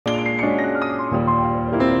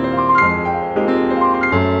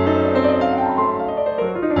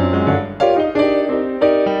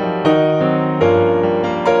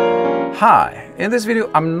Hi, in this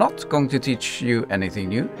video I'm not going to teach you anything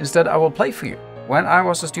new, instead I will play for you. When I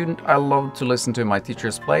was a student I loved to listen to my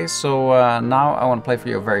teachers play, so now I want to play for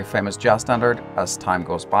you a very famous jazz standard, As Time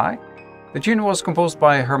Goes By. The tune was composed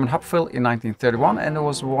by Herman Hupfeld in 1931 and it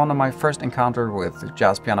was one of my first encounters with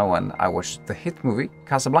jazz piano when I watched the hit movie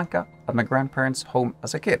Casablanca at my grandparents' home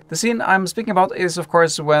as a kid. The scene I'm speaking about is of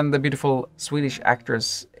course when the beautiful Swedish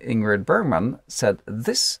actress Ingrid Bergman said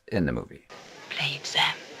this in the movie. Play it,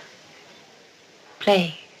 Sam.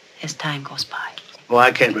 Play As Time Goes By. Oh,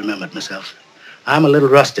 I can't remember it myself. I'm a little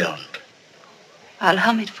rusty on it. I'll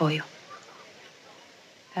hum it for you.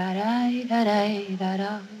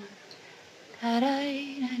 Da-da-da-da-da-da.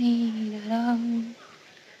 Da-da-da-da-da-da.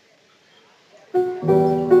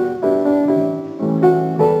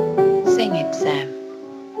 Sing it, Sam.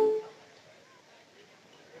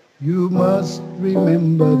 You must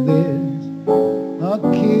remember this. A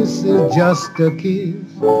kiss is just a kiss.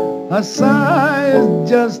 A sigh is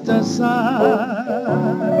just a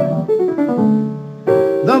sigh.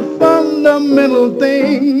 The fundamental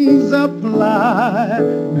things apply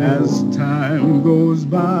as time goes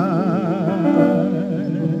by.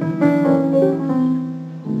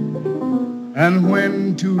 And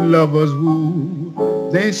when two lovers woo,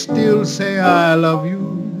 they still say I love you.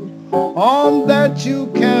 On that you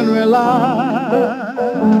can rely.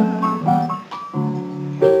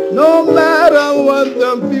 No matter what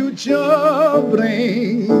the future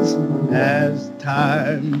brings, as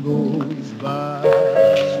time goes by.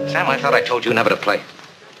 Sam, I thought I told you never to play.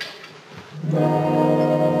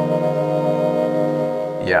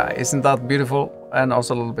 Yeah, isn't that beautiful? And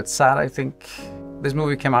also a little bit sad, I think. This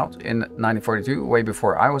movie came out in 1942, way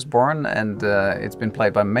before I was born, and it's been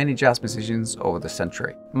played by many jazz musicians over the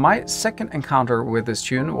century. My second encounter with this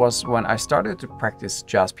tune was when I started to practice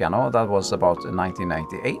jazz piano. That was about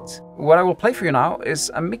 1998. What I will play for you now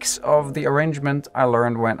is a mix of the arrangement I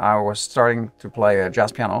learned when I was starting to play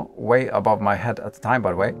jazz piano, way above my head at the time,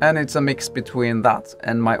 by the way. And it's a mix between that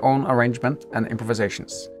and my own arrangement and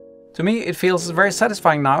improvisations. To me, it feels very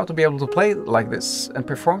satisfying now to be able to play like this and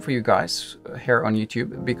perform for you guys here on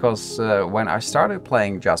YouTube, because when I started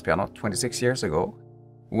playing jazz piano 26 years ago,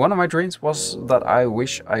 one of my dreams was that I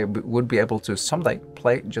wish I would be able to someday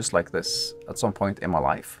play just like this at some point in my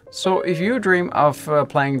life. So if you dream of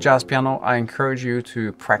playing jazz piano, I encourage you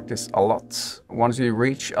to practice a lot. Once you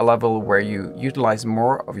reach a level where you utilize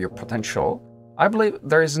more of your potential, I believe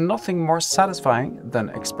there is nothing more satisfying than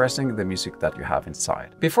expressing the music that you have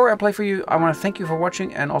inside. Before I play for you, I want to thank you for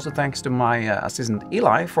watching, and also thanks to my assistant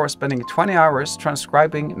Eli for spending 20 hours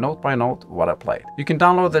transcribing note by note what I played. You can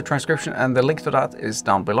download the transcription and the link to that is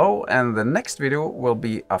down below, and the next video will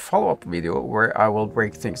be a follow-up video where I will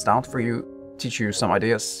break things down for you, teach you some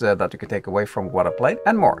ideas that you can take away from what I played,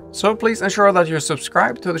 and more. So please ensure that you're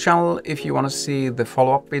subscribed to the channel if you want to see the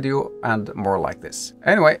follow-up video and more like this.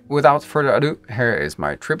 Anyway, without further ado, here is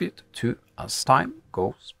my tribute to As Time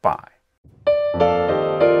Goes By.